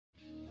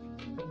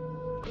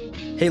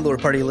Hey Lore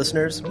Party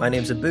listeners, my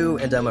name's Abu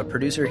and I'm a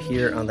producer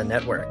here on the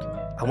network.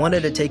 I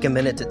wanted to take a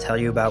minute to tell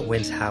you about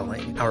Wind's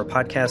Howling, our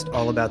podcast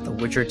all about the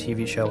Witcher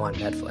TV show on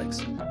Netflix.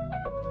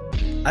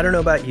 I don't know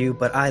about you,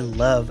 but I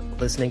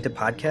love listening to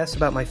podcasts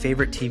about my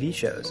favorite TV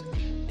shows.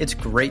 It's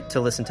great to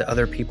listen to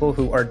other people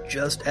who are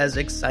just as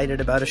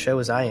excited about a show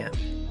as I am.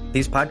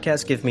 These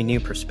podcasts give me new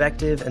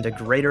perspective and a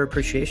greater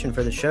appreciation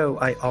for the show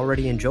I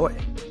already enjoy.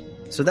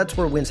 So that's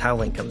where Wind's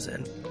Howling comes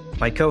in.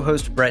 My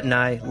co-host Brett and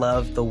I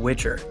love The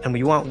Witcher, and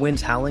we want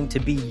Wind's Howling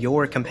to be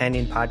your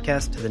companion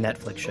podcast to the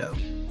Netflix show.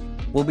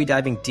 We'll be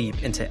diving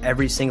deep into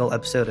every single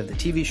episode of the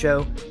TV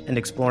show and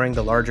exploring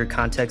the larger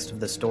context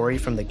of the story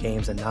from the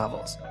games and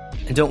novels.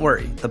 And don't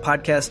worry, the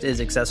podcast is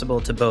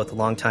accessible to both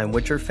longtime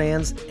Witcher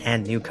fans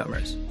and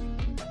newcomers.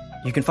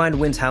 You can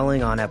find Wind's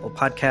Howling on Apple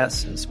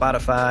Podcasts and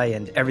Spotify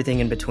and everything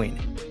in between.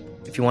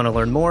 If you want to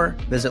learn more,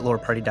 visit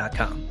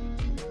loreparty.com.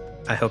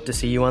 I hope to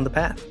see you on the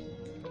path.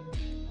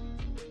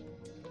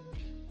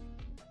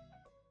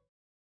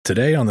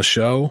 Today on the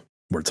show,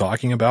 we're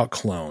talking about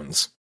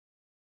clones.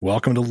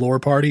 Welcome to Lore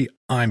Party.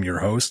 I'm your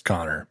host,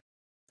 Connor.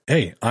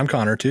 Hey, I'm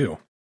Connor too.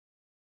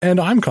 And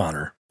I'm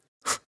Connor.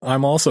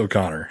 I'm also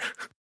Connor.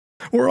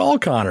 We're all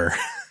Connor.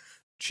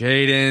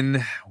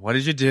 Jaden, what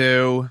did you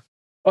do?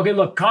 Okay,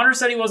 look, Connor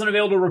said he wasn't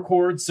available to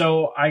record,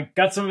 so I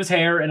got some of his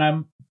hair and I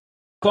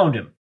cloned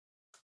him.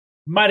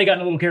 Might have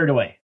gotten a little carried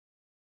away.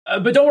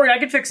 But don't worry, I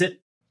can fix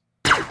it.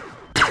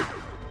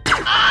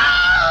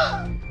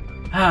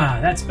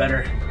 That's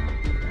better.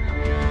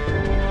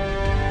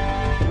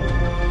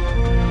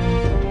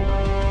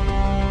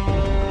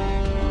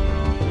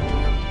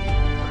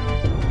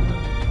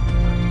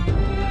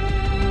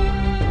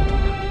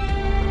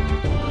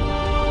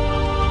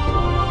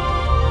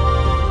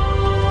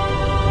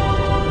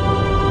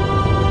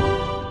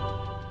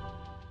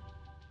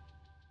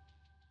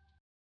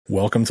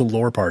 Welcome to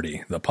Lore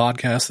Party, the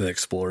podcast that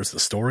explores the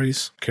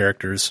stories,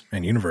 characters,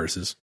 and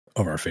universes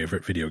of our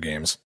favorite video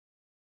games.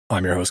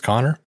 I'm your host,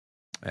 Connor.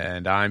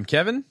 And I'm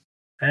Kevin.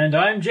 And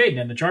I'm Jaden,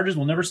 and the charges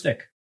will never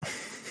stick.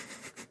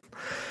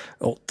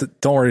 Oh,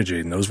 don't worry,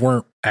 Jaden. Those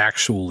weren't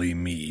actually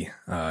me.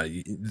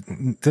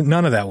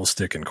 None of that will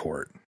stick in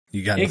court.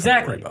 You got nothing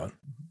to worry about.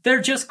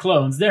 They're just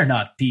clones. They're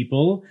not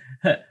people.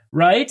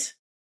 Right?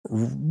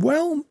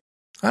 Well,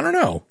 I don't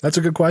know. That's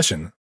a good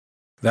question.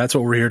 That's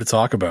what we're here to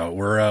talk about.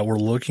 We're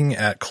looking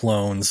at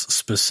clones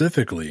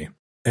specifically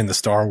in the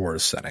Star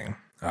Wars setting.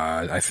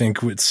 I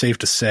think it's safe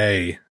to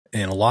say,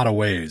 in a lot of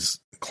ways,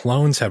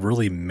 clones have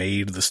really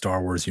made the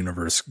Star Wars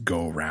universe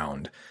go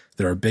round.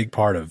 They're a big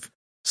part of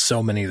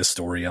so many of the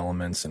story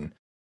elements and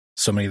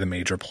so many of the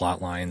major plot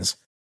lines,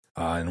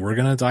 and we're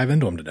gonna dive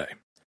into them today.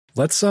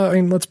 Let's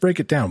break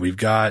it down. We've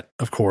got,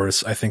 of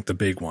course, I think the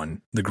big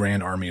one, the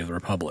Grand Army of the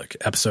Republic,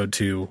 Episode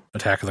 2,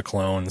 Attack of the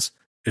Clones.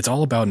 It's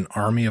all about an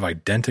army of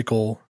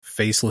identical,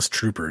 faceless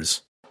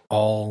troopers,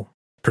 all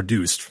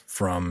produced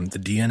from the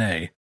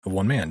DNA of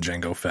one man,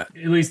 Jango Fett.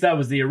 At least that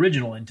was the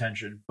original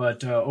intention.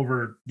 But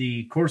over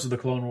the course of the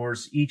Clone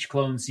Wars, each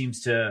clone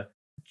seems to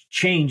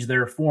change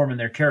their form and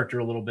their character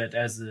a little bit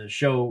as the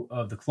show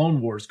of the Clone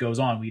Wars goes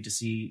on. We get to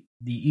see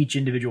each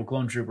individual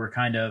clone trooper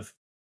kind of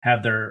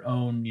have their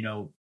own,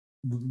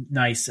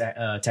 nice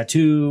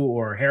tattoo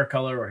or hair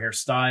color or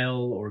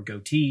hairstyle or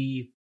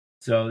goatee.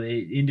 So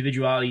the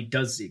individuality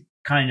does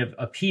kind of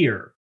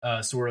appear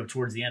sort of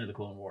towards the end of the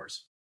Clone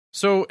Wars.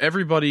 So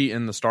everybody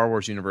in the Star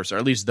Wars universe, or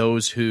at least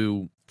those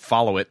who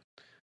follow it,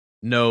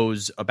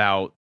 knows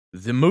about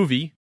the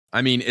movie.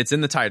 I mean, it's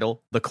in the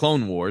title, The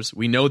Clone Wars.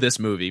 We know this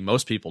movie.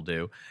 Most people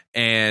do.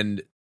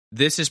 And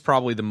this is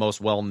probably the most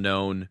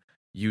well-known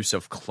use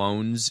of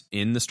clones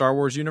in the Star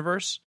Wars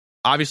universe.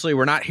 Obviously,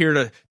 we're not here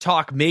to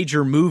talk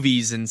major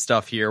movies and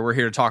stuff here. We're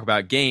here to talk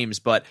about games.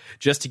 But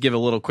just to give a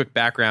little quick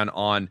background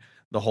on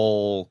the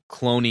whole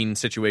cloning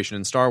situation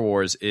in Star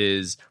Wars,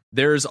 is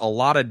there's a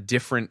lot of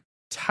different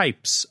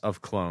types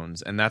of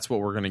clones, and that's what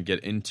we're going to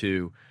get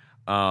into.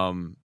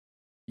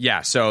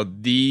 So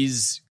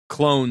these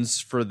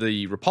clones for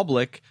the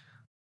Republic,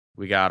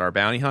 we got our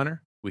bounty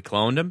hunter, we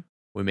cloned him,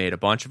 we made a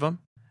bunch of them,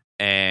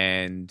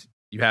 and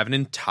you have an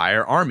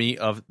entire army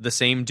of the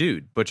same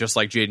dude. But just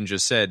like Jaden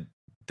just said,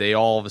 they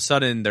all of a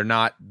sudden, they're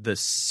not the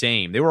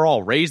same. They were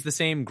all raised the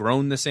same,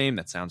 grown the same.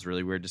 That sounds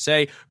really weird to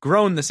say.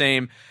 Grown the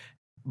same.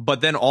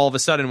 But then all of a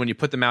sudden, when you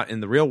put them out in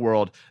the real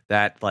world,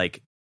 that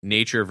like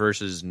nature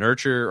versus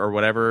nurture or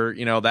whatever,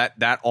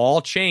 that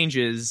all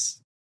changes.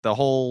 The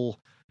whole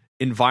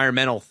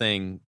environmental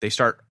thing, they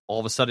start all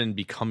of a sudden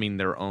becoming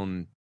their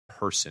own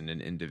person and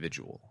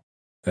individual.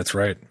 That's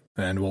right.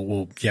 And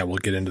we'll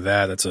get into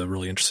that. That's a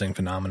really interesting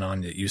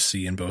phenomenon that you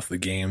see in both the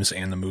games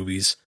and the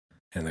movies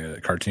and the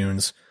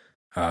cartoons.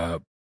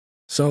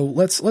 So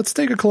let's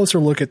take a closer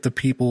look at the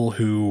people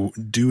who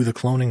do the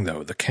cloning,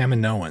 though, the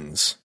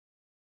Kaminoans.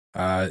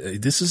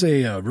 This is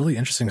a really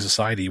interesting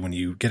society when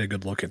you get a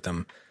good look at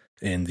them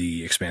in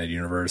the expanded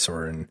universe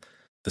or in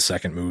the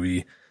second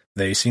movie.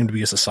 They seem to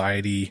be a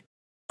society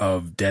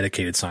of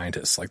dedicated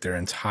scientists. Like their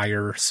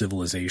entire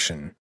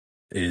civilization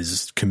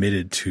is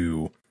committed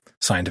to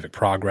scientific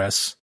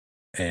progress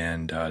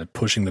and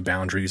pushing the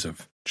boundaries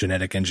of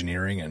genetic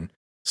engineering and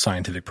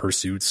scientific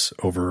pursuits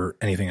over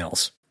anything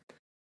else.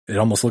 It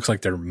almost looks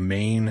like their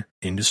main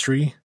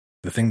industry,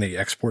 the thing they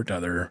export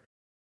to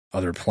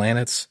other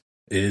planets,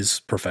 is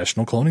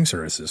professional cloning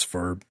services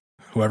for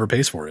whoever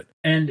pays for it.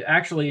 And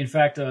actually, in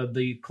fact,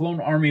 the Clone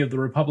Army of the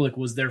Republic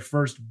was their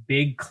first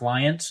big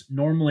client.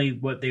 Normally,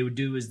 what they would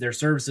do is their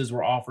services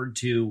were offered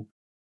to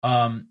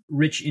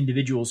rich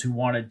individuals who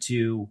wanted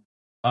to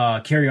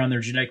carry on their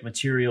genetic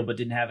material but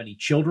didn't have any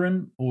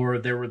children, or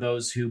there were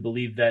those who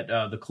believed that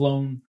the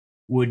clone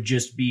would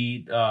just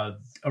be a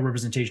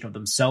representation of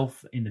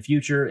themselves in the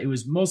future. It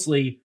was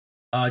mostly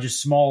just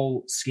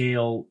small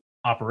scale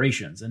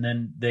operations. And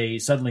then they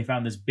suddenly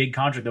found this big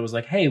contract that was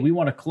like, hey, we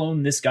want to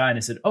clone this guy. And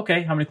they said,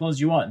 okay, how many clones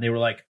do you want? And they were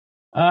like,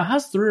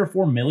 how's 3 or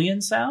 4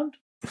 million sound?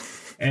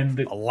 And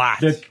a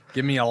lot.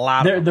 Give me a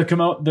lot.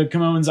 The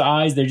Camoan's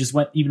eyes, they just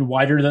went even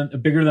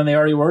bigger than they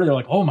already were. They're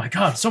like, oh my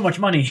God, so much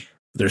money.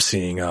 They're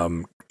seeing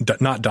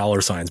not dollar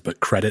signs, but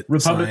credit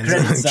Republic signs.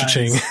 Credit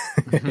signs.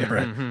 Yeah,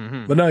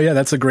 right. But no, yeah,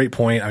 that's a great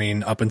point. I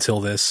mean, up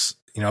until this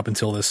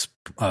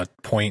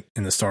point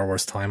in the Star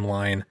Wars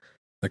timeline,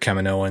 the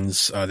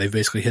Kaminoans, they've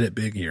basically hit it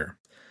big here.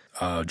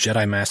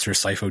 Jedi Master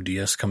Sifo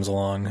Dyas comes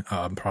along,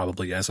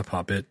 probably as a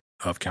puppet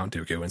of Count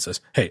Dooku, and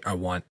says, hey, I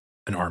want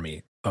an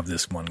army of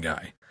this one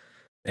guy.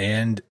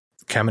 And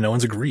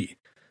Kaminoans agree.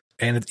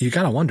 And you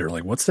gotta wonder,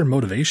 like, what's their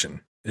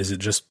motivation? Is it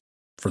just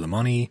for the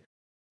money,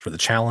 for the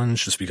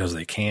challenge, just because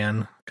they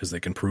can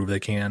prove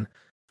they can?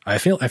 I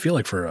feel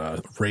like for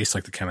a race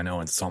like the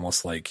Kaminoans, it's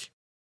almost like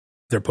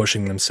they're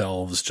pushing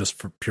themselves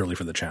just purely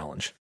for the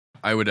challenge.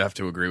 I would have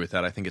to agree with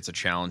that. I think it's a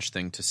challenge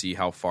thing to see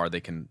how far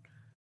they can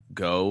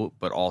go,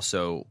 but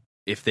also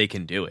if they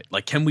can do it.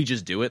 Like, can we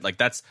just do it?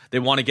 Like, they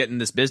want to get in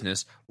this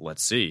business.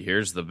 Let's see.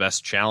 Here's the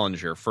best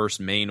challenge. Your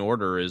first main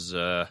order is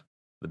the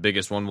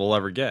biggest one we'll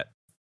ever get.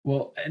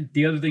 Well, and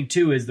the other thing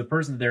too is the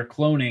person that they're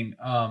cloning,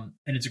 and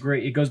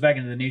it goes back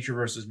into the nature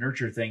versus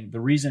nurture thing. The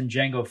reason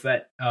Jango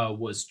Fett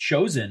was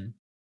chosen,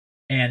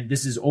 and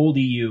this is old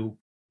EU,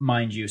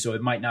 mind you, so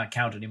it might not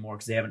count anymore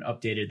because they haven't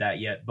updated that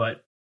yet,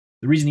 but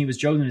the reason he was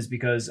chosen is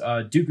because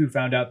Dooku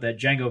found out that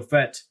Jango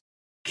Fett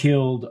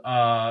killed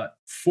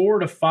 4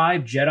 to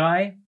 5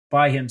 Jedi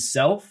by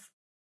himself,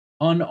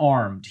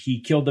 unarmed.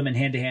 He killed them in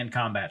hand-to-hand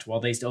combat while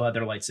they still had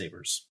their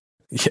lightsabers.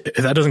 Yeah,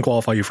 if that doesn't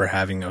qualify you for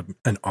having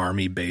an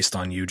army based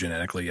on you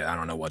genetically, I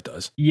don't know what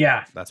does.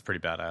 Yeah. That's pretty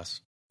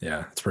badass.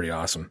 Yeah, it's pretty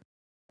awesome.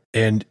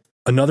 And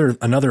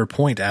another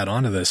point to add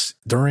on to this,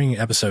 during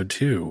episode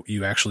 2,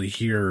 you actually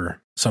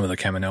hear some of the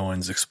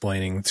Kaminoans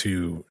explaining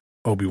to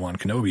Obi-Wan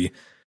Kenobi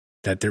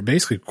that they're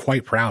basically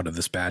quite proud of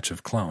this batch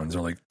of clones.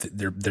 Or like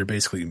they're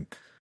basically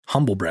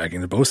humble bragging,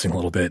 they're boasting a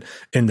little bit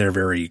in their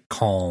very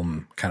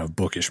calm, kind of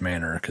bookish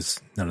manner, because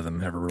none of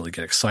them ever really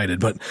get excited.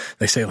 But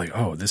they say like,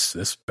 "Oh,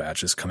 this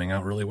batch is coming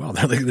out really well."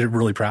 They're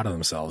really proud of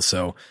themselves.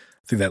 So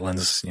I think that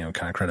lends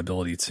kind of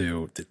credibility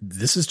to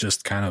this is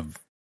just kind of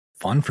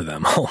fun for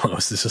them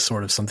almost. This is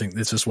sort of something.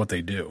 It's just what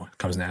they do. It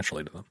comes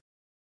naturally to them.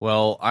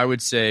 Well, I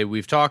would say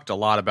we've talked a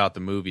lot about the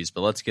movies,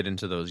 but let's get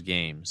into those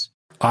games.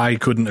 I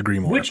couldn't agree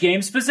more. Which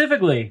game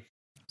specifically?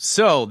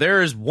 So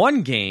there is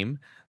one game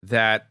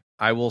that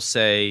I will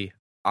say,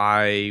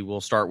 I will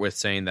start with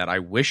saying that I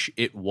wish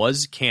it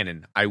was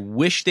canon. I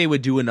wish they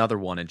would do another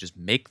one and just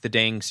make the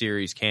dang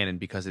series canon,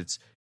 because it's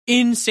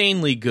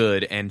insanely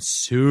good and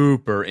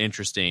super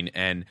interesting.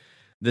 And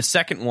the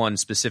second one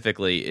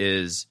specifically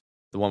is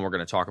the one we're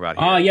going to talk about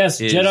here. Yes,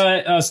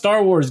 Jedi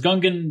Star Wars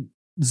Gungan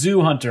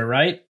Zoo Hunter,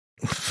 right?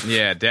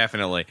 Yeah,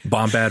 definitely.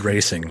 Bombad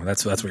Racing.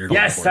 That's what you're going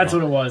for. Yes, that's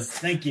what it was.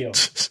 Thank you.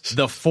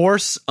 The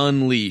Force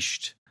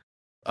Unleashed,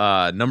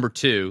 number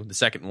 2, the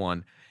second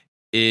one,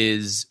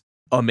 is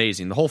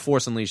amazing. The whole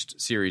Force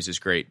Unleashed series is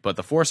great, but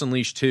the Force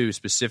Unleashed 2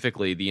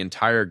 specifically, the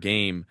entire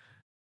game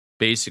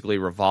basically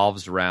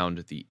revolves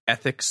around the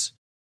ethics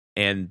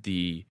and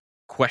the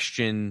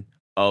question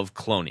of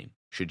cloning.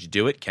 Should you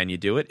do it? Can you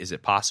do it? Is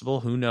it possible?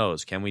 Who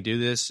knows? Can we do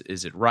this?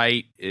 Is it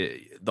right?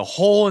 The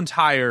whole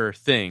entire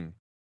thing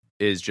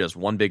is just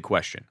one big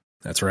question.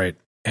 That's right.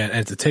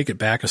 And to take it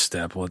back a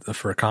step,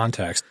 for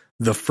context,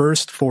 the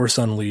first Force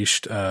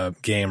Unleashed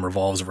game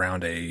revolves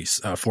around a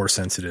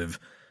Force-sensitive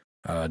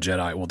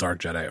Jedi, well, Dark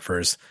Jedi at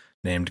first,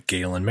 named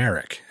Galen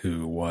Merrick,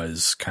 who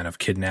was kind of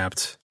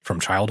kidnapped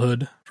from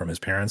childhood, from his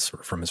parents,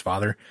 or from his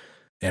father,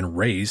 and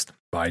raised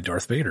by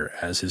Darth Vader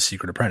as his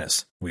secret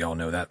apprentice. We all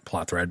know that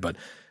plot thread, but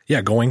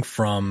yeah, going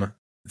from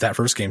that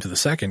first game to the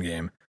second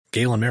game,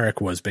 Galen Merrick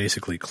was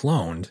basically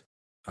cloned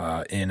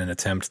in an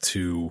attempt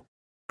to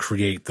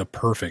create the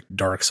perfect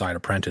dark side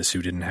apprentice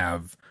who didn't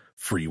have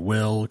free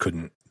will,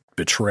 couldn't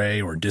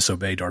betray or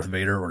disobey Darth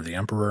Vader or the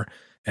Emperor,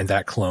 and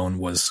that clone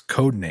was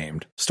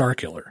codenamed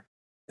Starkiller.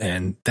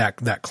 And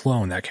that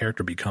clone, that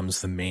character,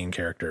 becomes the main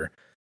character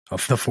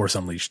of The Force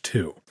Unleashed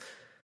 2.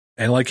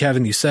 And like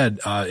Kevin, you said,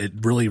 it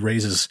really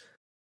raises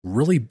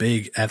really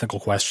big ethical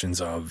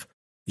questions of,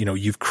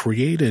 you've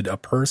created a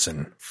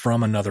person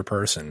from another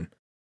person,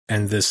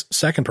 and this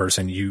second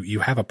person, you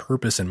have a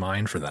purpose in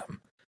mind for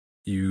them.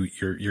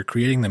 You're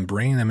creating them,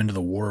 bringing them into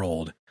the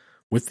world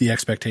with the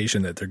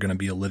expectation that they're going to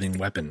be a living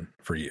weapon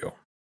for you.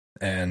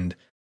 And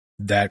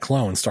that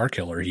clone,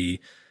 Starkiller,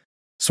 he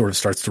sort of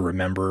starts to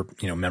remember,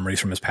 memories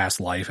from his past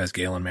life as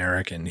Galen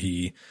Marek, and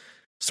he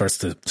starts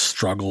to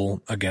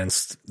struggle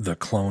against the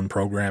clone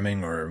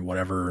programming or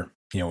whatever,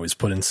 is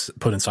put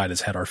inside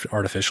his head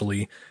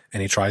artificially,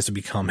 and he tries to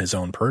become his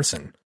own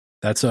person.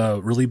 That's a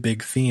really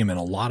big theme in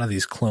a lot of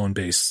these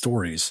clone-based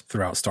stories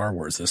throughout Star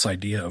Wars, this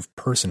idea of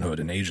personhood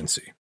and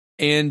agency.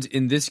 And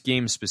in this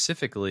game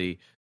specifically,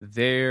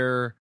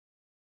 there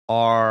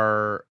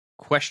are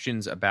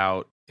questions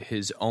about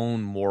his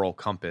own moral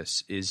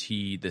compass. Is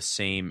he the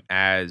same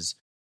as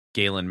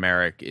Galen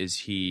Marek? Is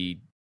he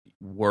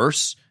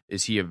worse?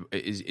 Is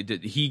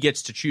he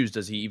gets to choose?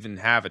 Does he even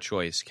have a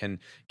choice? Can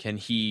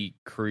he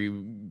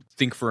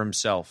think for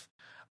himself?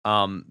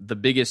 The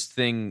biggest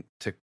thing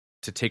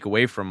to take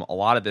away from a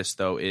lot of this,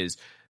 though, is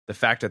the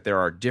fact that there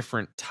are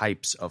different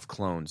types of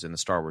clones in the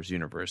Star Wars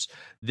universe.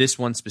 This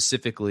one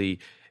specifically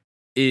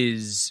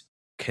is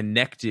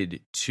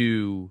connected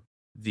to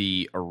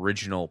the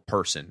original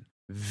person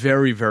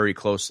very, very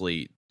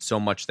closely, so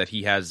much that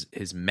he has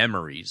his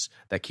memories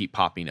that keep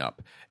popping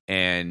up,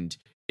 and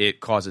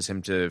it causes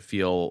him to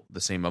feel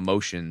the same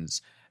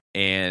emotions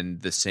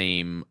and the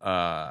same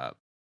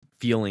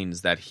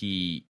feelings that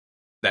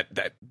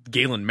that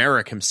Galen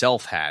Marek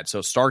himself had.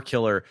 So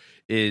Starkiller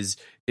is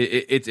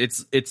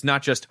it's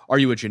not just, are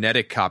you a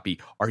genetic copy?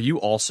 Are you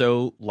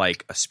also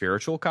like a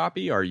spiritual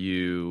copy? Are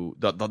you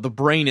the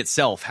brain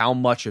itself? How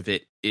much of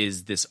it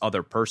is this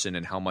other person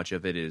and how much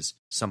of it is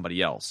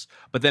somebody else?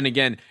 But then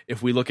again,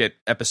 if we look at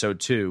episode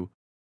 2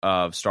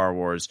 of Star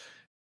Wars,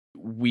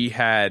 we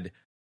had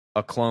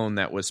a clone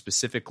that was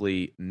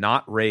specifically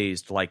not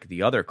raised like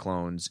the other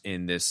clones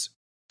in this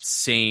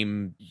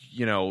same,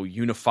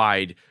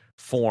 unified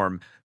form.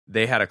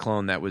 They had a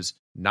clone that was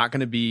not going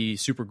to be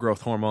super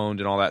growth hormoned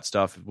and all that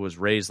stuff. It was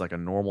raised like a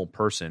normal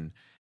person.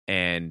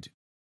 And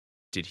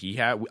did he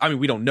have,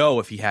 we don't know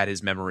if he had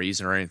his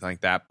memories or anything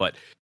like that, but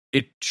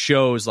it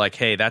shows like,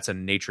 hey, that's a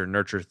nature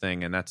nurture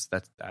thing. And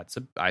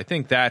I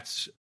think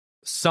that's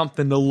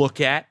something to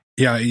look at.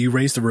 Yeah, you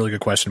raised a really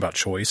good question about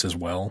choice as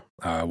well.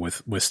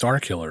 With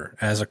Starkiller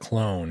as a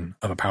clone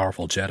of a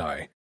powerful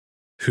Jedi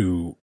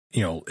who,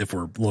 if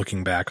we're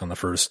looking back on the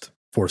first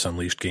Force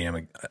Unleashed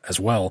game as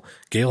well,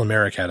 Galen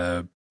Marek had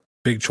a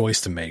big choice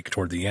to make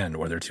toward the end,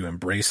 whether to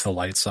embrace the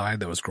light side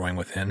that was growing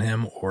within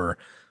him or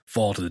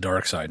fall to the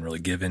dark side and really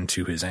give in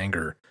to his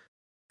anger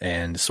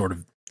and sort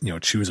of,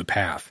 choose a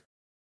path.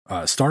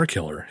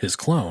 Starkiller, his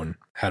clone,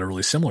 had a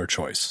really similar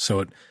choice.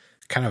 So it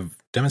kind of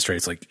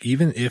demonstrates, like,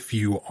 even if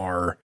you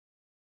are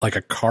like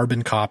a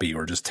carbon copy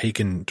or just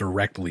taken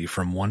directly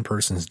from one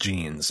person's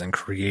genes and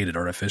created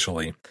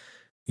artificially,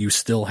 you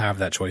still have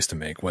that choice to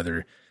make,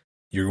 whether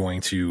you're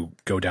going to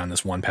go down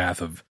this one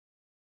path of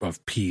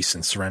peace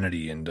and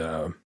serenity and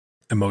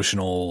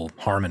emotional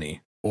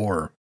harmony,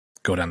 or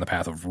go down the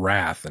path of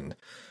wrath and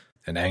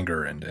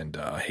anger and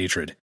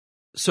hatred.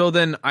 So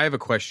then I have a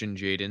question,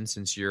 Jaden,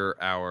 since you're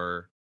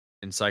our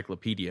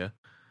encyclopedia.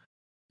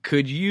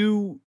 Could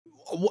you,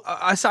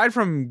 aside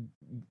from,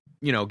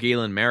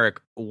 Galen Marek,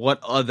 what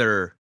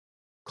other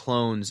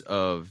clones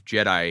of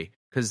Jedi?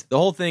 Because the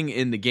whole thing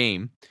in the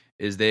game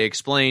is they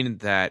explain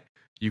that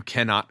you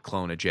cannot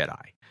clone a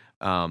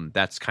Jedi.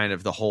 That's kind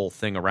of the whole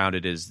thing around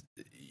it, is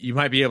you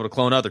might be able to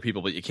clone other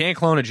people, but you can't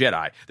clone a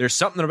Jedi. There's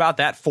something about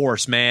that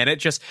Force, man. It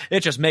just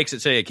makes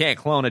it say you can't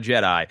clone a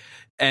Jedi.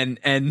 And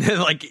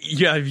like,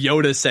 you have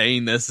Yoda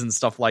saying this and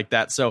stuff like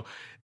that. So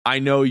I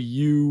know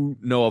you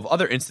know of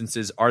other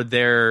instances. Are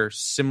there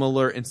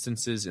similar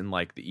instances in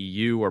like the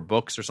EU or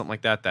books or something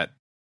like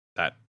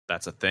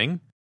that's a thing?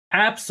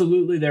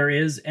 Absolutely, there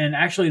is. And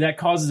actually that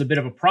causes a bit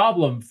of a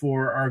problem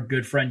for our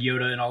good friend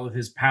Yoda and all of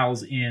his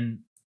pals in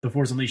The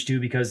Force Unleashed 2,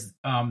 because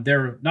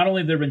there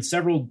have been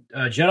several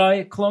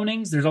Jedi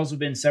clonings, there's also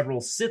been several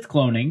Sith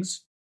clonings,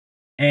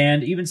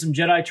 and even some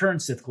Jedi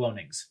turned Sith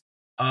clonings.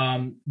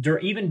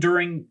 Even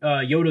during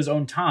Yoda's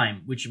own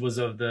time, which was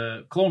of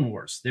the Clone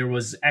Wars, there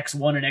was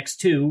X1 and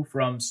X2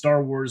 from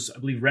Star Wars, I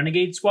believe,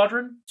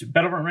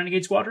 Battlefront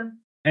Renegade Squadron,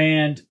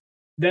 and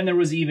then there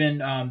was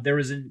even there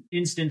was an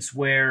instance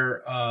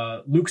where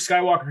Luke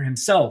Skywalker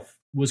himself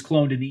was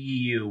cloned in the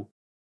EU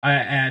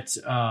at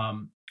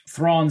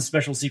Thrawn's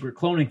special secret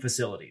cloning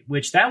facility,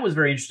 which that was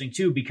very interesting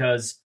too,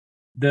 because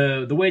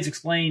the way it's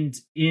explained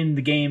in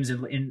the games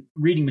and in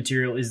reading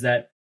material is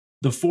that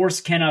the Force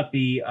cannot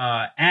be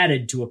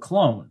added to a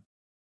clone.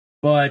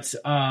 But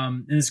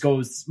and this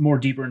goes more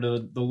deeper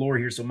into the lore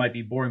here, so it might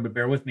be boring, but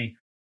bear with me.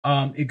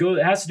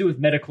 It has to do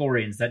with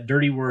metachlorians, that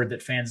dirty word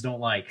that fans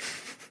don't like.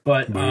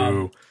 But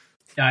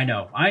I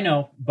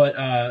know.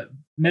 But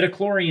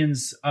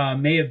metachlorians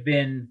may have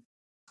been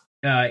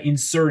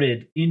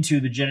inserted into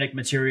the genetic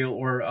material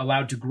or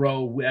allowed to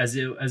grow as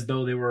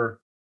though they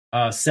were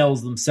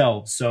cells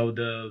themselves. So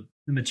the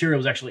material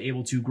was actually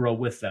able to grow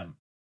with them.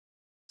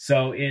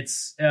 So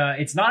it's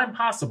not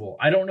impossible.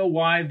 I don't know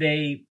why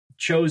they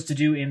chose to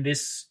do in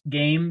this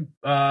game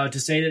to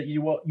say that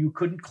you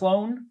couldn't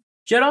clone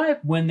Jedi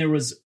when there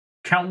was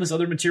countless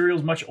other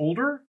materials much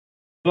older.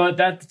 But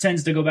that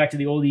tends to go back to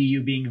the old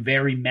EU being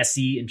very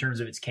messy in terms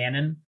of its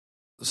canon.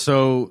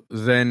 So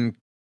then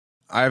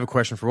I have a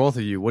question for both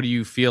of you. What do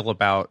you feel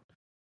about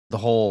the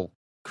whole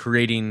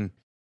creating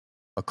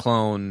a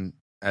clone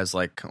as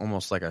like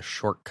almost like a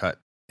shortcut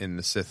in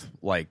the Sith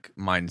like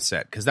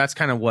mindset? Because that's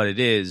kind of what it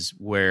is,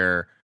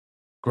 where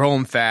grow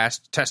them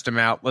fast, test them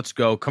out, let's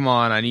go, come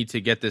on, I need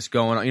to get this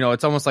going. You know,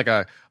 it's almost like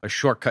a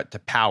shortcut to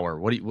power.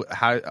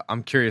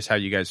 I'm curious how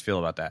you guys feel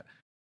about that.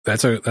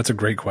 That's a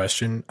great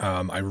question.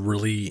 I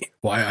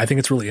think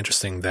it's really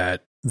interesting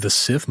that the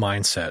Sith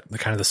mindset,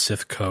 the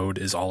Sith code,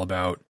 is all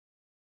about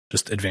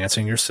just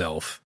advancing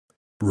yourself,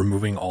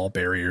 removing all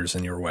barriers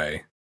in your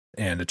way,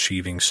 and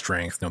achieving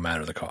strength no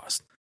matter the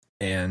cost.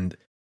 And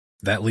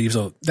that leaves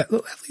a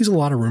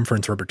lot of room for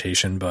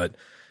interpretation, but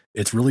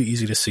it's really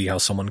easy to see how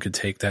someone could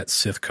take that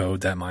Sith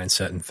code, that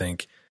mindset, and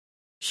think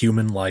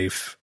human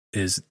life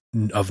is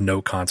of no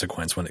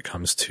consequence when it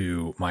comes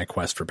to my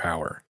quest for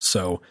power.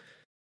 So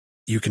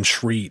you can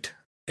treat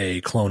a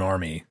clone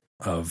army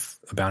of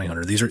a bounty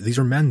hunter. These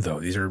are men,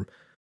 though. These are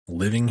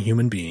living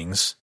human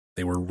beings.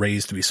 They were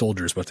raised to be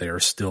soldiers, but they are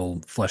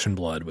still flesh and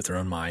blood with their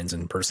own minds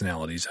and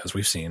personalities, as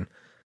we've seen.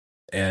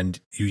 And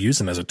you use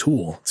them as a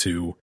tool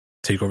to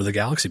take over the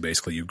galaxy,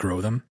 basically. You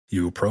grow them,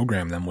 you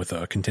program them with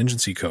a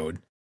contingency code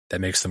that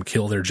makes them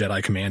kill their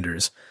Jedi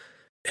commanders,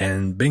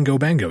 and bingo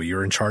bango,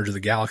 you're in charge of the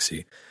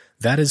galaxy.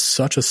 That is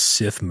such a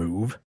Sith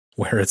move,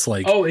 where it's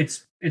like, oh,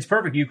 it's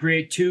perfect. You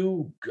create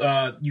you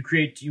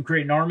create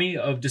an army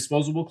of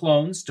disposable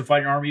clones to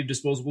fight an army of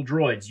disposable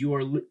droids. You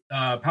are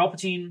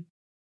Palpatine,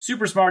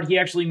 super smart. He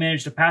actually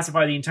managed to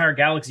pacify the entire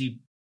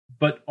galaxy,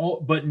 but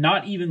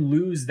not even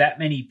lose that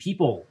many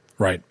people.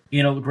 Right.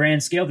 The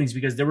grand scale things,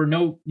 because there were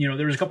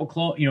there was a couple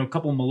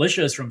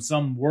militias from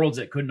some worlds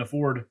that couldn't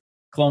afford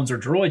clones or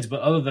droids, but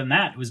other than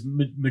that, it was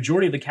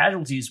majority of the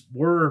casualties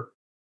were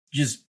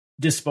just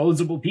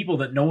disposable people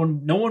that no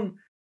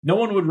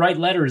one would write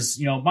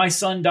letters. My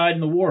son died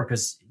in the war,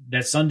 because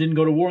that son didn't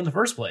go to war in the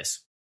first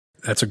place.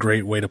 That's a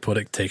great way to put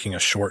it. Taking a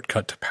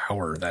shortcut to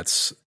power.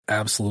 That's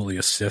absolutely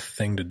a Sith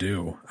thing to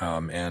do.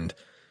 And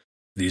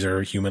these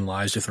are human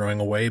lives you're throwing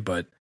away,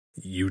 but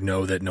you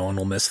know that no one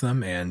will miss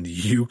them, and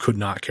you could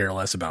not care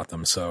less about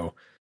them. So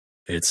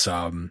it's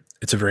a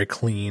very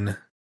clean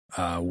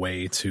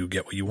way to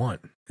get what you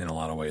want in a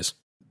lot of ways.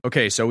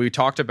 Okay, so we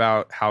talked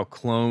about how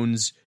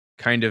clones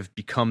kind of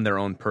become their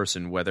own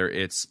person, whether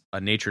it's a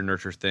nature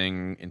nurture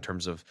thing in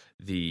terms of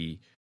the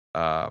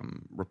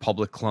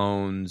Republic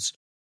clones.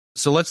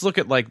 So let's look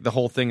at like the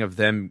whole thing of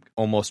them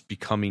almost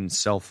becoming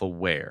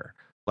self-aware.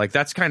 Like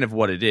that's kind of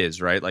what it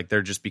is, right? Like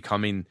they're just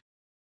becoming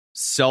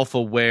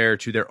self-aware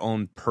to their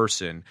own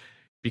person,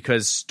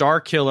 because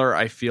Starkiller,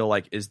 I feel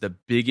like, is the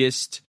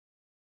biggest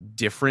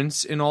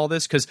difference in all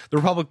this, because the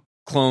Republic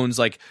clones,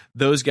 like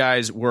those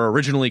guys were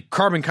originally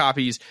carbon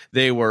copies.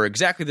 They were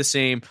exactly the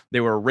same. They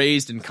were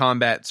raised in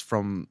combats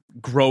from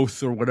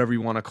growth, or whatever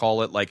you want to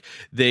call it. Like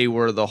the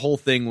whole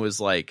thing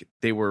was like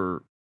they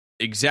were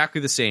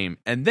exactly the same.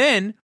 And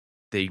then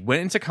they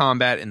went into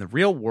combat in the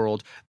real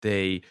world.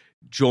 They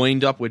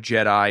joined up with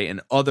Jedi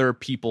and other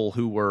people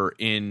who were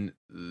in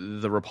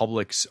the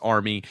Republic's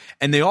army,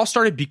 and they all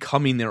started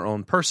becoming their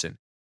own person.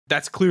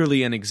 That's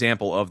clearly an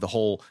example of the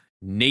whole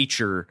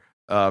nature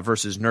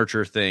versus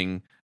nurture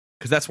thing,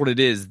 because that's what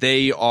it is.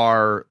 They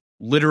are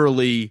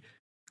literally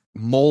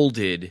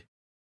molded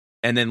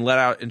and then let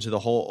out into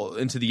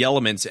the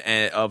elements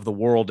of the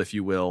world, if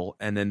you will,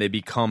 and then they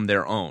become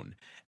their own.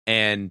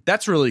 And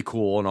that's really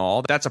cool and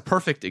all. That's a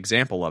perfect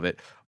example of it.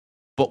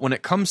 But when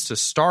it comes to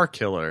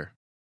Starkiller,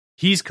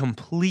 he's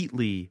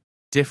completely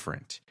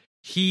different.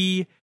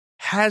 He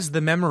has the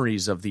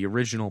memories of the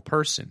original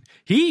person.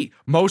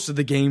 Most of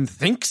the game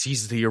thinks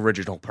he's the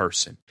original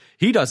person.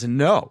 He doesn't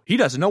know. He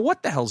doesn't know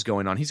what the hell's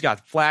going on. He's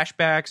got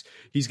flashbacks.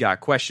 He's got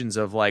questions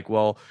of like,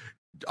 well,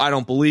 I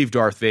don't believe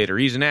Darth Vader.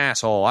 He's an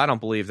asshole. I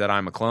don't believe that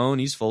I'm a clone.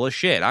 He's full of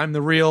shit. I'm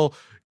the real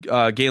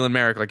Galen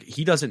Marek. Like,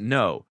 he doesn't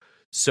know.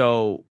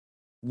 So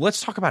let's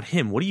talk about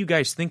him. What do you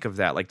guys think of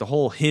that? Like the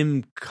whole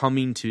him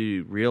coming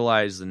to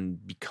realize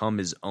and become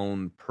his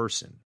own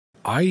person.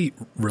 I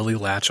really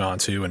latch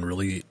onto and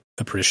really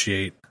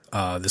appreciate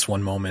this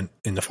one moment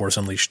in The Force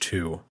Unleashed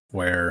 2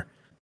 where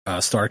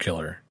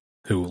Starkiller,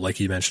 who, like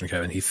you mentioned,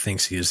 Kevin, he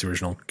thinks he is the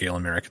original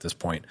Galen Marek at this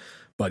point,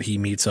 but he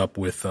meets up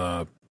with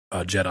a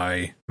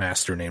Jedi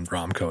master named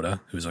Rom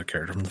Koda, who's a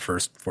character from the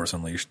first Force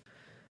Unleashed,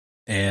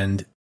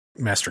 and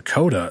Master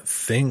Koda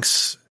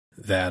thinks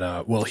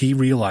that, he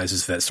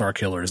realizes that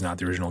Starkiller is not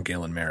the original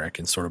Galen Marek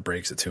and sort of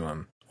breaks it to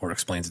him or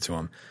explains it to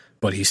him,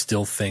 but he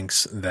still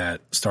thinks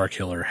that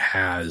Starkiller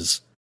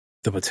has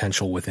the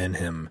potential within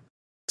him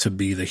to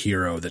be the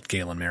hero that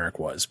Galen Marek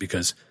was,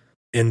 because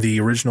in the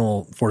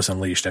original Force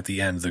Unleashed, at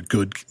the end, the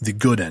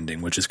good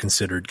ending, which is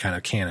considered kind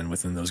of canon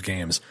within those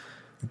games,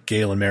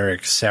 Galen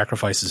Marek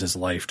sacrifices his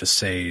life to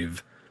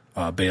save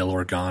Bail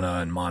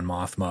Organa and Mon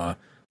Mothma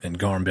and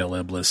Garm Bail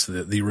Iblis,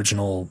 the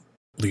original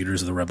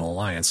leaders of the Rebel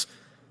Alliance,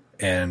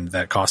 and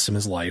that costs him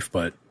his life,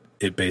 but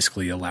it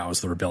basically allows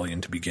the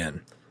rebellion to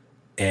begin.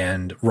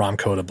 And Rom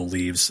Koda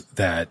believes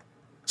that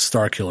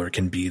Starkiller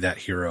can be that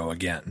hero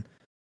again.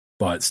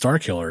 But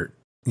Starkiller,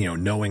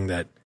 knowing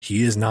that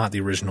he is not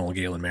the original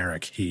Galen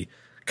Marek, he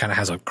kind of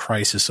has a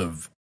crisis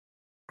of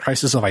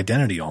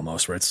identity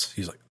almost, where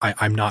he's like,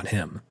 I'm not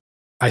him.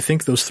 I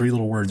think those 3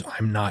 little words,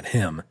 I'm not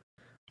him,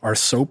 are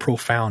so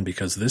profound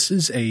because this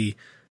is a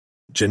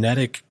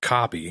genetic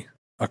copy,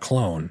 a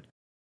clone,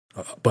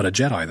 but a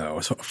Jedi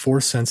though, so a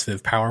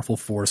force-sensitive, powerful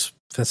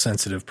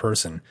force-sensitive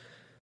person,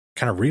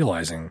 kind of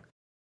realizing,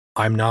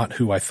 I'm not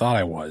who I thought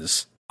I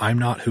was. I'm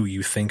not who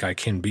you think I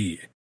can be.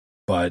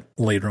 But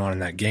later on in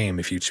that game,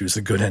 if you choose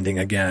the good ending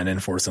again in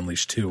Force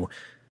Unleashed 2,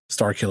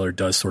 Starkiller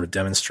does sort of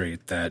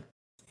demonstrate that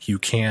you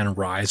can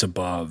rise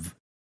above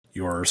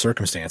your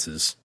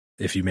circumstances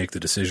if you make the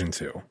decision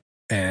to.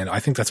 And I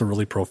think that's a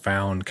really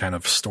profound kind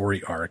of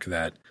story arc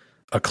that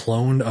a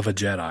clone of a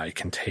Jedi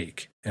can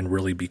take and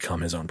really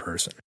become his own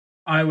person.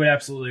 I would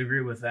absolutely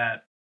agree with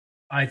that.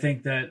 I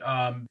think that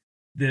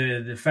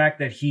the fact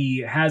that he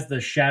has the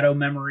shadow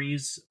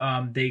memories,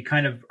 they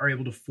kind of are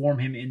able to form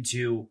him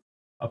into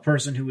a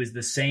person who is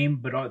the same,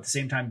 but at the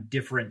same time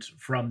different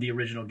from the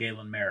original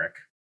Galen Marek.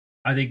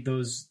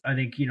 It's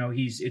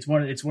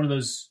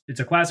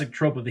a classic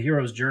trope of the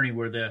hero's journey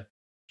where the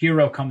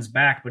hero comes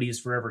back, but he is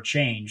forever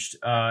changed.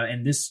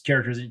 And this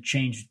character isn't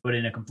changed, but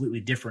in a completely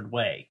different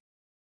way.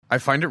 I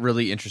find it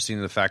really interesting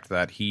the fact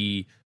that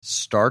he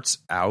starts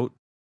out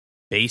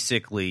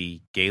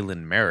basically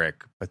Galen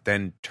Marek, but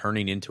then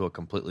turning into a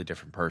completely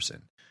different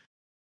person.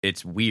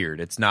 It's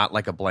weird. It's not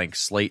like a blank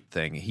slate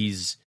thing.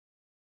 He's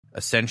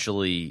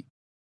essentially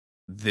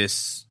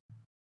this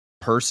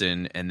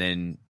person, and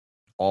then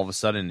all of a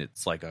sudden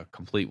it's like a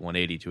complete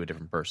 180 to a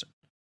different person.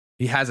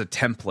 He has a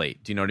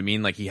template. Do you know what I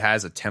mean? Like he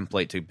has a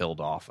template to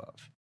build off of.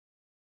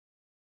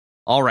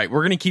 All right,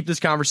 we're going to keep this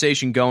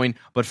conversation going,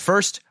 but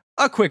first,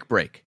 a quick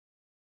break.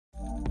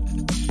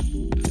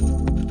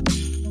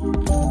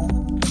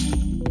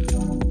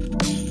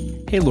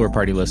 Hey, Lore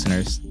Party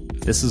listeners.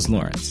 This is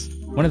Lawrence,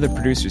 one of the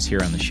producers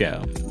here on the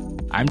show.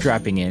 I'm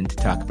dropping in to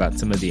talk about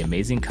some of the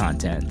amazing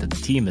content that the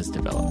team has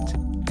developed,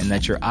 and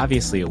that you're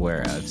obviously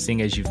aware of,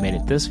 seeing as you've made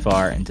it this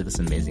far into this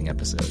amazing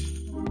episode.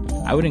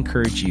 I would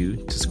encourage you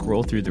to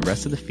scroll through the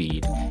rest of the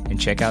feed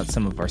and check out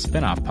some of our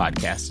spin-off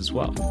podcasts as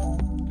well.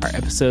 Our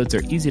episodes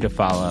are easy to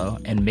follow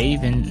and may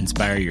even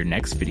inspire your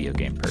next video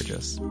game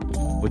purchase,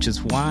 which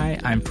is why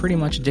I'm pretty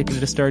much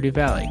addicted to Stardew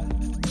Valley.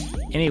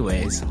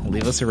 Anyways,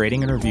 leave us a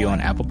rating and review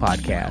on Apple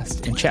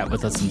Podcasts and chat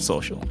with us on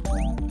social.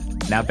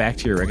 Now back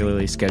to your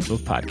regularly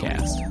scheduled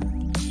podcast.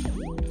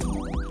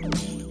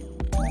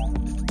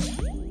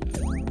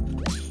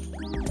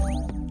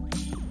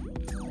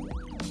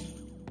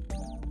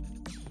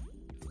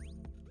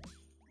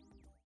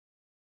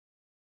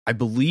 I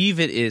believe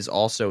it is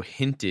also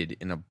hinted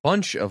in a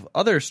bunch of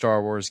other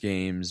Star Wars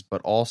games,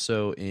 but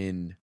also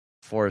in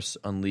Force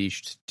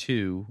Unleashed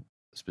 2,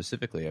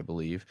 specifically, I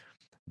believe,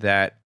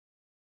 that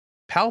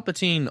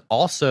Palpatine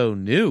also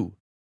knew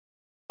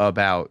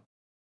about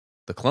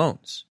the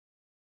clones.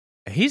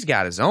 And he's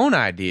got his own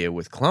idea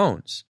with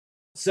clones.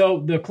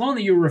 So the clone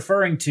that you're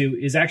referring to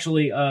is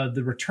actually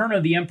the Return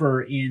of the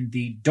Emperor in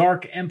the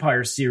Dark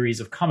Empire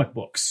series of comic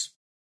books.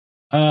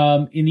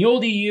 In the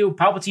old EU,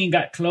 Palpatine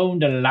got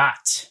cloned a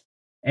lot,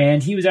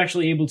 and he was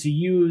actually able to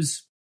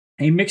use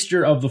a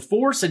mixture of the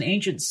Force and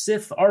ancient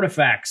Sith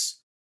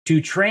artifacts to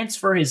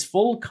transfer his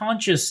full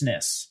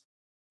consciousness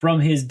from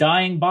his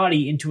dying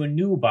body into a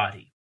new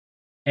body.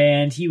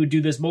 And he would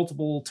do this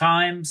multiple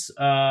times.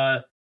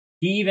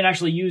 He even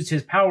actually used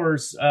his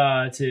powers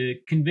to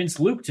convince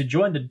Luke to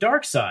join the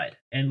dark side,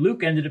 and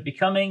Luke ended up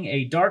becoming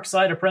a dark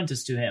side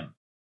apprentice to him.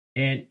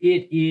 And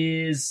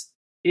it's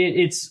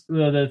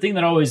the thing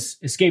that always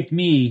escaped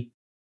me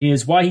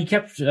is why he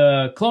kept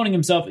cloning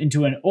himself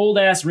into an old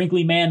ass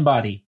wrinkly man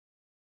body.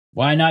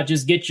 Why not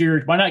get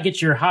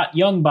your hot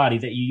young body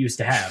that you used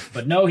to have?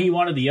 But no, he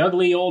wanted the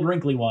ugly old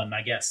wrinkly one,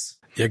 I guess.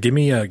 Yeah, give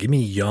me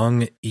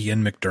young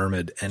Ian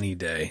McDermott any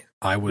day.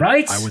 I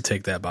would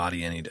take that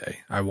body any day.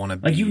 I want to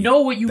be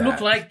what you look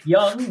like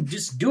young.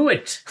 Just do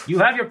it. You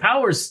have your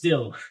powers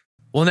still.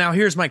 Well, now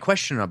here's my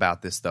question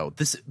about this, though.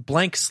 This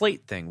blank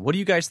slate thing. What do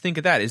you guys think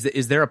of that?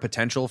 Is there a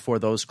potential for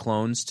those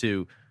clones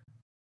to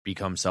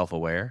become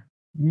self-aware?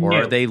 No. Or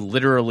are they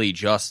literally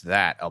just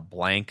that, a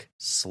blank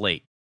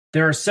slate?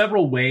 There are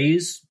several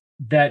ways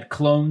that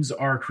clones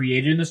are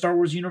created in the Star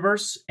Wars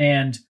universe,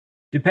 and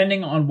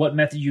depending on what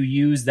method you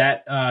use,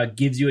 that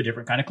gives you a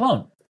different kind of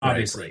clone,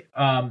 obviously.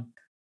 Right.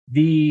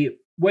 The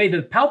way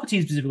that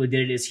Palpatine specifically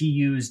did it is he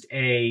used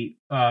a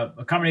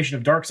combination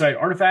of dark side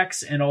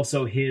artifacts and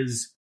also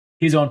his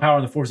own power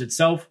in the Force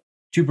itself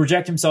to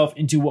project himself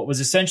into what was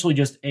essentially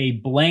just a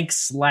blank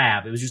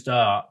slab. It was just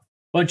a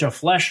bunch of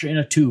flesh in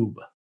a tube,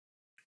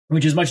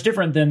 which is much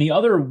different than the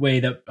other way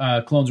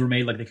that clones were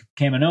made, like the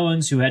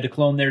Kaminoans who had to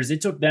clone theirs. It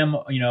took them,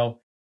 it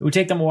would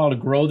take them a while to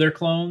grow their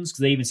clones,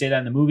 because they even say that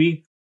in the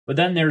movie. But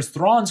then there's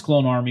Thrawn's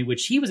clone army,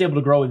 which he was able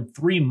to grow in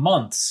 3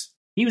 months.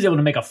 He was able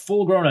to make a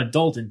full-grown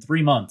adult in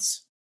 3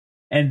 months.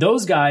 And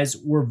those guys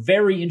were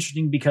very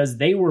interesting because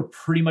they were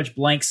pretty much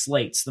blank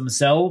slates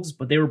themselves,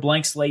 but they were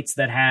blank slates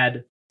that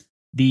had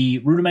the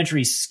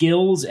rudimentary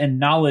skills and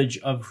knowledge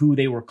of who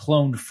they were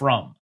cloned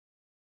from.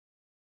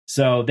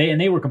 So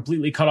they were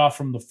completely cut off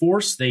from the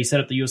Force. They set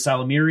up the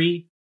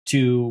Ysalamiri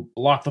to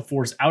block the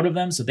Force out of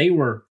them. So they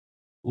were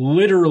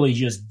literally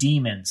just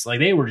demons. Like,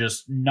 they were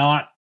just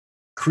not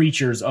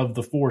creatures of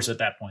the Force at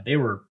that point. They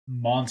were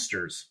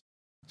monsters.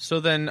 So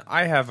then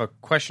I have a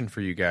question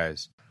for you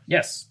guys.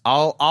 Yes.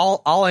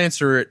 I'll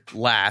answer it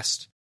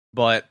last,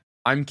 but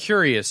I'm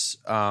curious.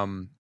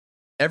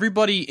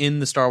 Everybody in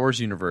the Star Wars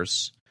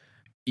universe,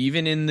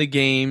 even in the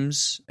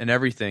games and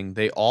everything,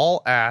 they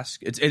all ask.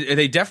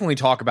 They definitely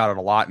talk about it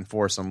a lot in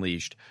Force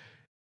Unleashed.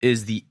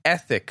 Is the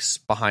ethics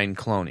behind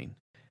cloning?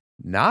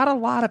 Not a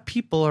lot of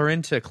people are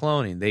into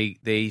cloning.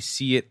 They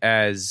see it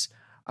as,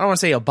 I don't want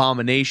to say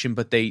abomination,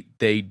 but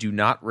they do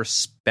not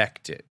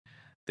respect it.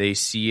 They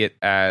see it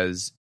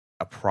as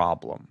a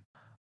problem.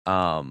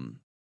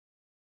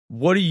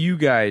 What do you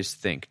guys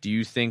think? Do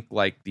you think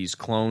like these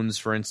clones,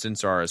 for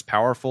instance, are as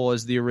powerful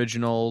as the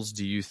originals?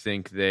 Do you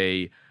think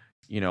they,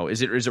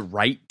 is it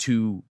right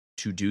to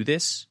do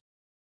this?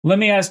 Let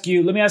me ask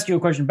you a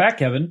question back,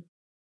 Kevin.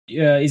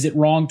 Is it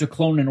wrong to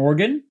clone an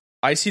organ?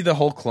 I see the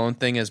whole clone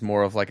thing as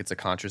more of like it's a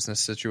consciousness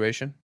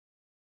situation.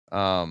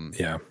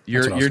 Yeah,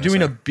 you're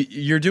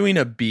doing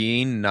a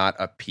being, not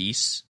a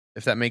piece,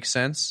 if that makes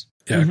sense.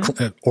 Yeah,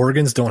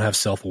 organs don't have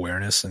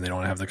self-awareness, and they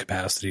don't have the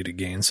capacity to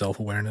gain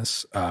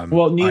self-awareness.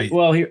 Neither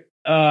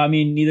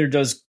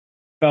does.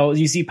 Well,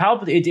 you see,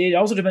 Palpatine. It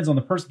also depends on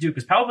the person too,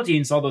 because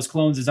Palpatine saw those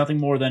clones as nothing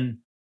more than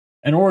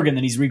an organ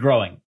that he's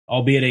regrowing,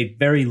 albeit a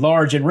very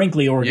large and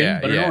wrinkly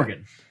organ, but an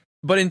organ.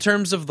 But in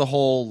terms of the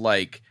whole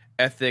like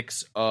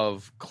ethics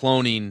of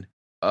cloning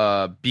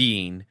a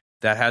being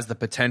that has the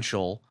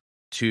potential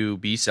to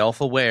be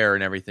self-aware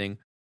and everything,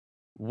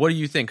 what do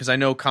you think? Because I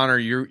know, Connor,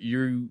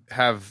 you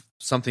have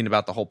something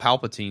about the whole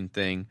Palpatine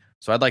thing,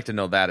 so I'd like to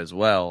know that as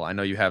well. I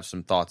know you have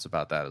some thoughts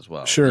about that as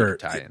well. Sure.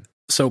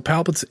 So in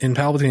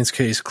Palpatine's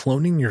case,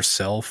 cloning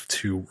yourself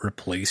to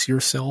replace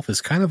yourself is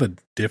kind of a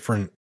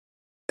different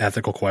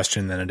ethical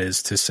question than it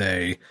is to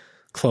say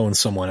clone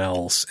someone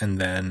else and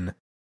then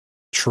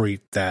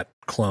treat that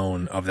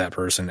clone of that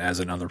person as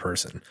another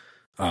person.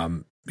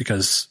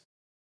 Because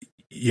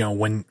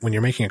when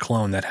you're making a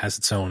clone that has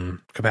its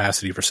own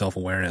capacity for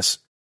self-awareness,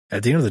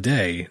 at the end of the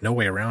day, no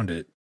way around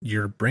it,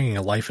 you're bringing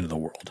a life into the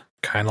world.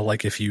 Kind of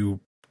like if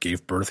you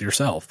gave birth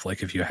yourself,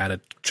 like if you had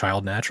a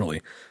child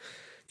naturally,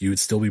 you would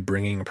still be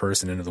bringing a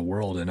person into the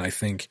world. And I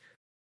think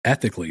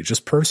ethically,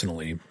 just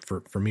personally,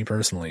 for me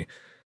personally,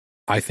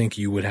 I think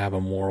you would have a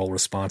moral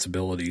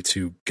responsibility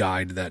to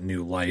guide that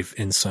new life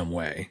in some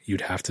way.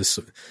 You'd have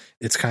to,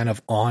 it's kind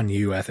of on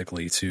you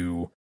ethically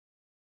to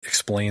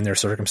explain their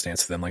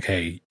circumstance to them. Like,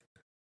 hey,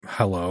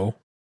 hello,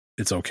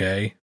 it's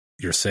okay.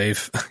 You're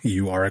safe.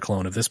 You are a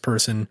clone of this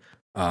person,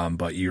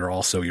 but you're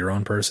also your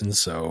own person.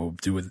 So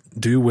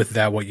do with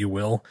that what you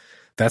will.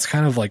 That's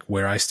kind of like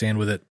where I stand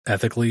with it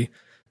ethically.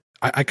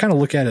 I kind of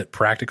look at it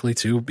practically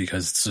too,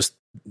 because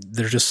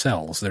they're just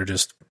cells. They're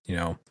just,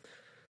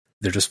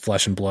 they're just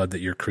flesh and blood that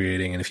you're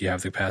creating. And if you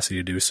have the capacity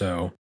to do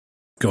so,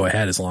 go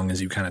ahead, as long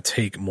as you kind of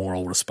take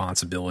moral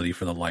responsibility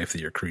for the life that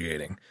you're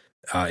creating.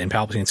 In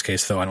Palpatine's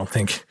case, though, I don't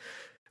think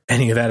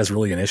any of that is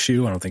really an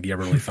issue. I don't think he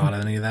ever really thought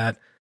of any of that,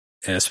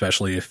 and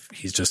especially if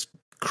he's just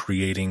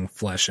creating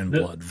flesh and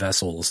blood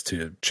vessels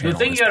to channel. The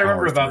thing his you got to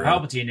power remember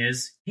about through. Palpatine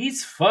is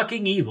he's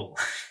fucking evil.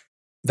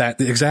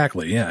 That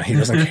exactly, yeah. He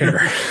doesn't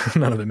care.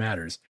 None of it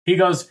matters. He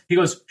goes,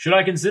 should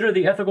I consider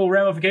the ethical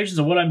ramifications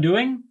of what I'm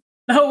doing?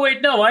 Oh,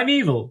 wait, no, I'm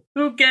evil.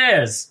 Who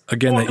cares?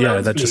 Again,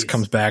 that just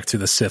comes back to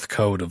the Sith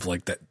code of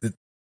like that.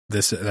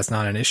 That's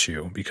not an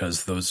issue,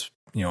 because those,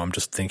 I'm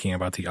just thinking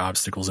about the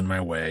obstacles in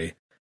my way.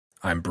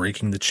 I'm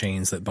breaking the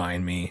chains that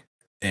bind me,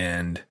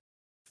 and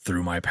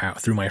through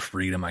my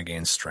freedom, I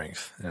gain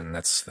strength, and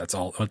that's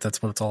all.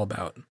 That's what it's all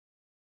about.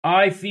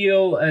 I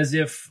feel as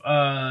if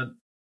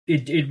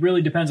it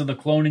really depends on the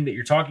cloning that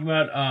you're talking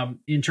about.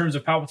 In terms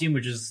of Palpatine,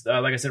 which is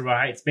like I said,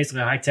 it's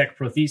basically a high tech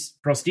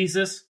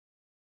prosthesis.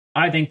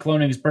 I think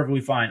cloning is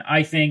perfectly fine.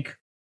 I think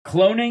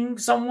cloning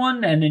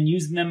someone and then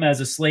using them as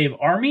a slave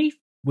army,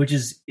 which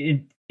is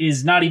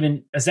not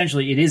even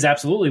essentially, it is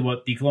absolutely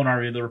what the clone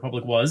army of the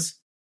Republic was,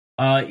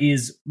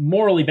 is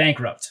morally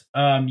bankrupt.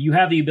 You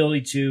have the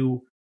ability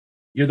to,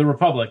 you're the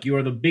Republic, you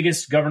are the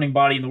biggest governing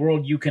body in the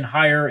world. You can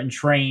hire and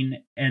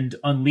train and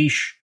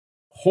unleash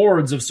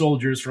hordes of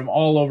soldiers from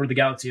all over the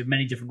galaxy of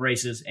many different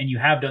races, and you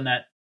have done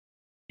that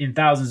in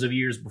thousands of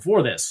years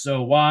before this.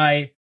 So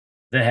why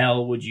the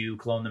hell would you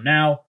clone them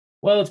now?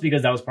 Well, it's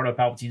because that was part of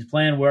Palpatine's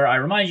plan, where, I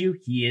remind you,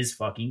 he is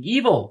fucking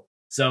evil.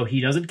 So he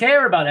doesn't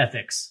care about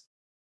ethics.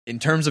 In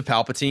terms of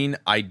Palpatine,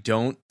 I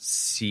don't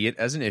see it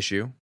as an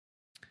issue,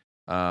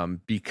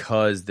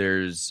 because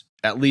there's,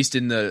 at least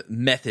in the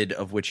method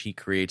of which he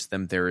creates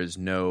them, there is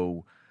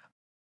no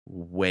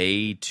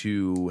way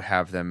to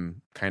have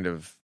them kind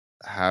of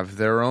have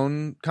their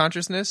own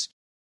consciousness.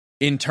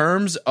 In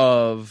terms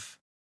of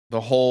the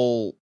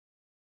whole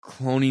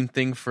cloning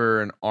thing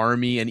for an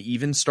army and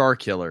even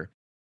Starkiller,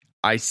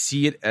 I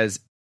see it as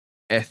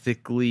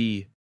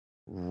ethically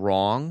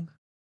wrong.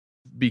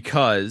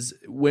 because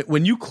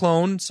when you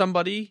clone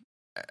somebody,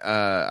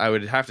 I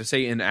would have to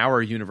say in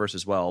our universe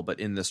as well, but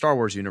in the Star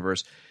Wars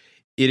universe,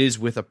 it is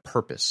with a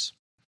purpose.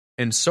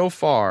 And so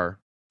far,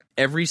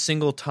 every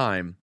single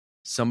time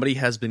somebody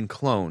has been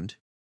cloned,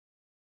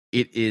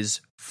 it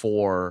is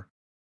for,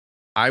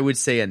 I would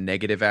say, a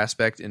negative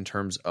aspect in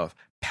terms of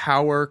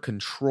power,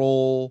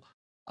 control,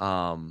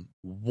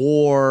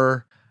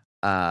 war.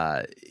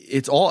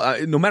 It's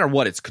all, no matter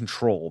what, it's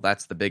control.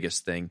 That's the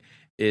biggest thing.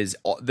 Is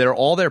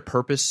all their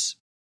purpose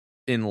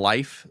in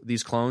life,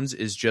 these clones,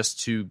 is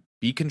just to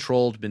be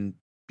controlled,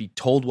 be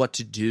told what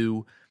to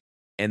do,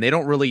 and they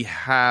don't really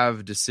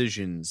have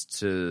decisions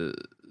to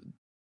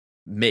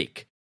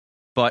make.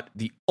 But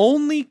the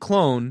only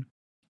clone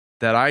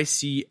that I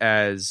see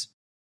as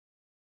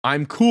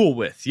I'm cool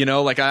with,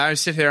 like I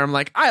sit there, I'm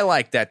like, I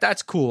like that.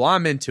 That's cool.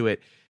 I'm into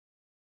it,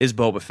 is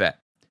Boba Fett.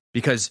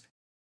 Because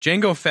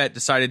Jango Fett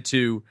decided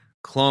to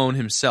clone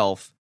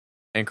himself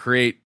and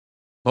create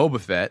Boba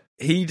Fett.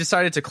 He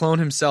decided to clone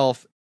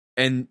himself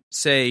and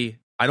say,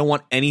 I don't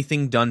want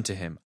anything done to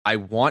him. I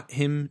want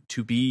him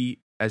to be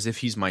as if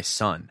he's my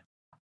son.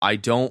 I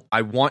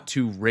want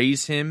to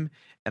raise him,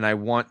 and I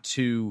want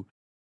to,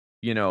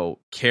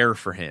 care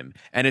for him.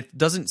 And it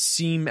doesn't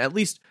seem, at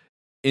least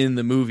in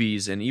the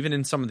movies and even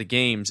in some of the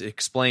games,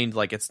 explained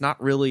like it's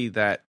not really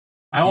that.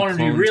 I want to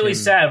be really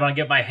sad when I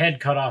get my head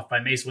cut off by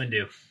Mace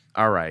Windu.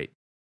 All right.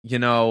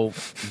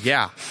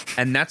 Yeah.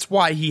 And that's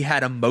why he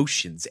had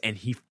emotions, and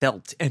he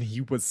felt, and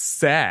he was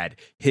sad.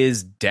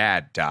 His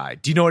dad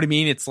died. Do you know what I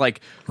mean? It's like,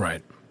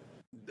 right.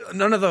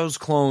 None of those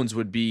clones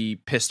would be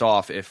pissed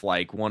off if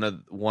like one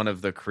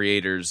of the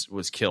creators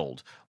was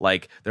killed.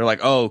 Like they're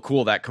like, oh,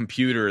 cool, that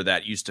computer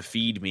that used to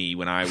feed me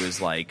when I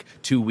was like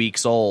 2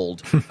 weeks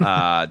old.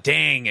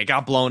 Dang, it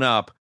got blown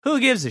up. Who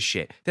gives a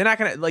shit? They're not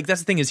gonna, like,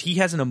 that's the thing, is he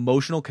has an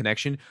emotional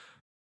connection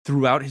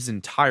throughout his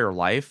entire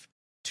life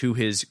to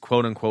his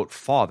quote unquote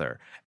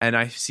father. And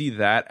I see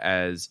that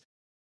as,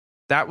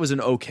 that was an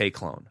okay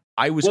clone.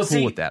 I was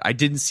cool with that. I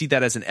didn't see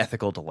that as an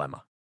ethical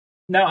dilemma.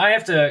 Now I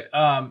have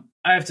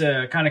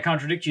to kind of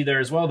contradict you there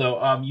as well,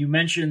 though. You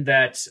mentioned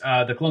that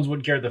the clones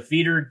wouldn't care if the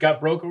feeder got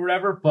broke or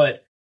whatever,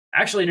 but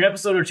actually in an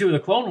episode or two of the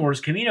Clone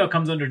Wars, Kamino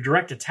comes under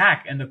direct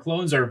attack, and the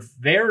clones are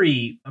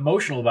very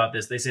emotional about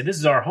this. They say, this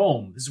is our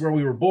home. This is where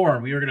we were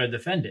born. We were going to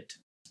defend it.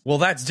 Well,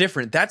 that's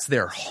different. That's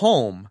their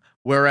home,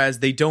 whereas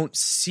they don't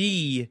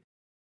see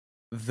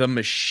the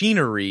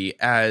machinery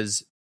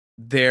as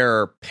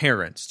their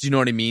parents. Do you know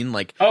what I mean?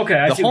 Like, okay,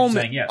 I the see home, what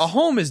you're saying, yes. A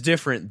home is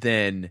different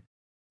than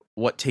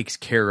what takes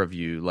care of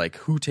you, like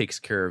who takes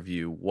care of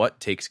you, what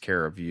takes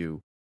care of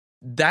you.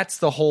 That's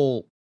the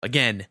whole,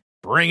 again,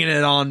 bringing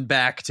it on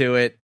back to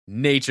it,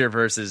 nature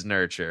versus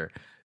nurture.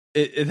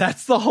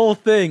 That's the whole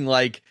thing.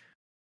 Like,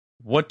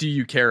 what do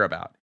you care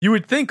about? You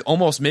would think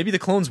almost maybe the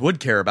clones would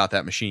care about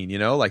that machine,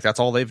 like that's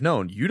all they've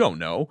known. You don't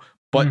know.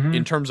 But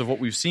in terms of what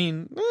we've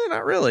seen,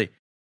 not really.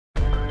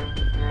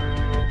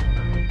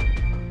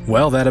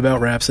 Well, that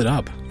about wraps it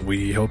up.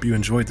 We hope you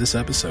enjoyed this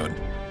episode.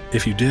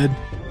 If you did,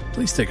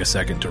 please take a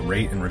second to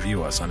rate and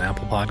review us on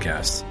Apple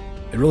Podcasts.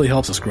 It really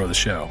helps us grow the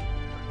show.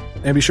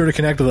 And be sure to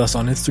connect with us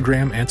on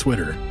Instagram and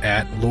Twitter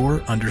at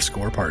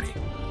lore_party.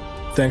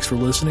 Thanks for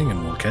listening,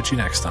 and we'll catch you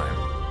next time.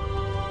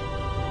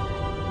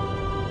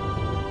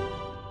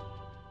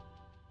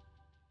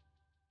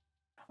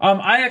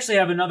 I actually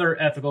have another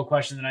ethical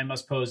question that I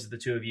must pose to the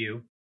two of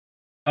you.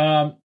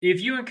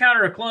 If you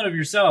encounter a clone of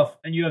yourself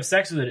and you have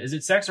sex with it, is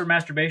it sex or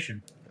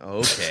masturbation?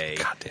 Okay.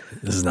 God damn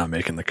it. This is not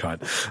making the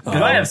cut.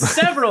 I have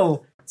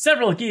several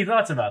key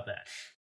thoughts about that.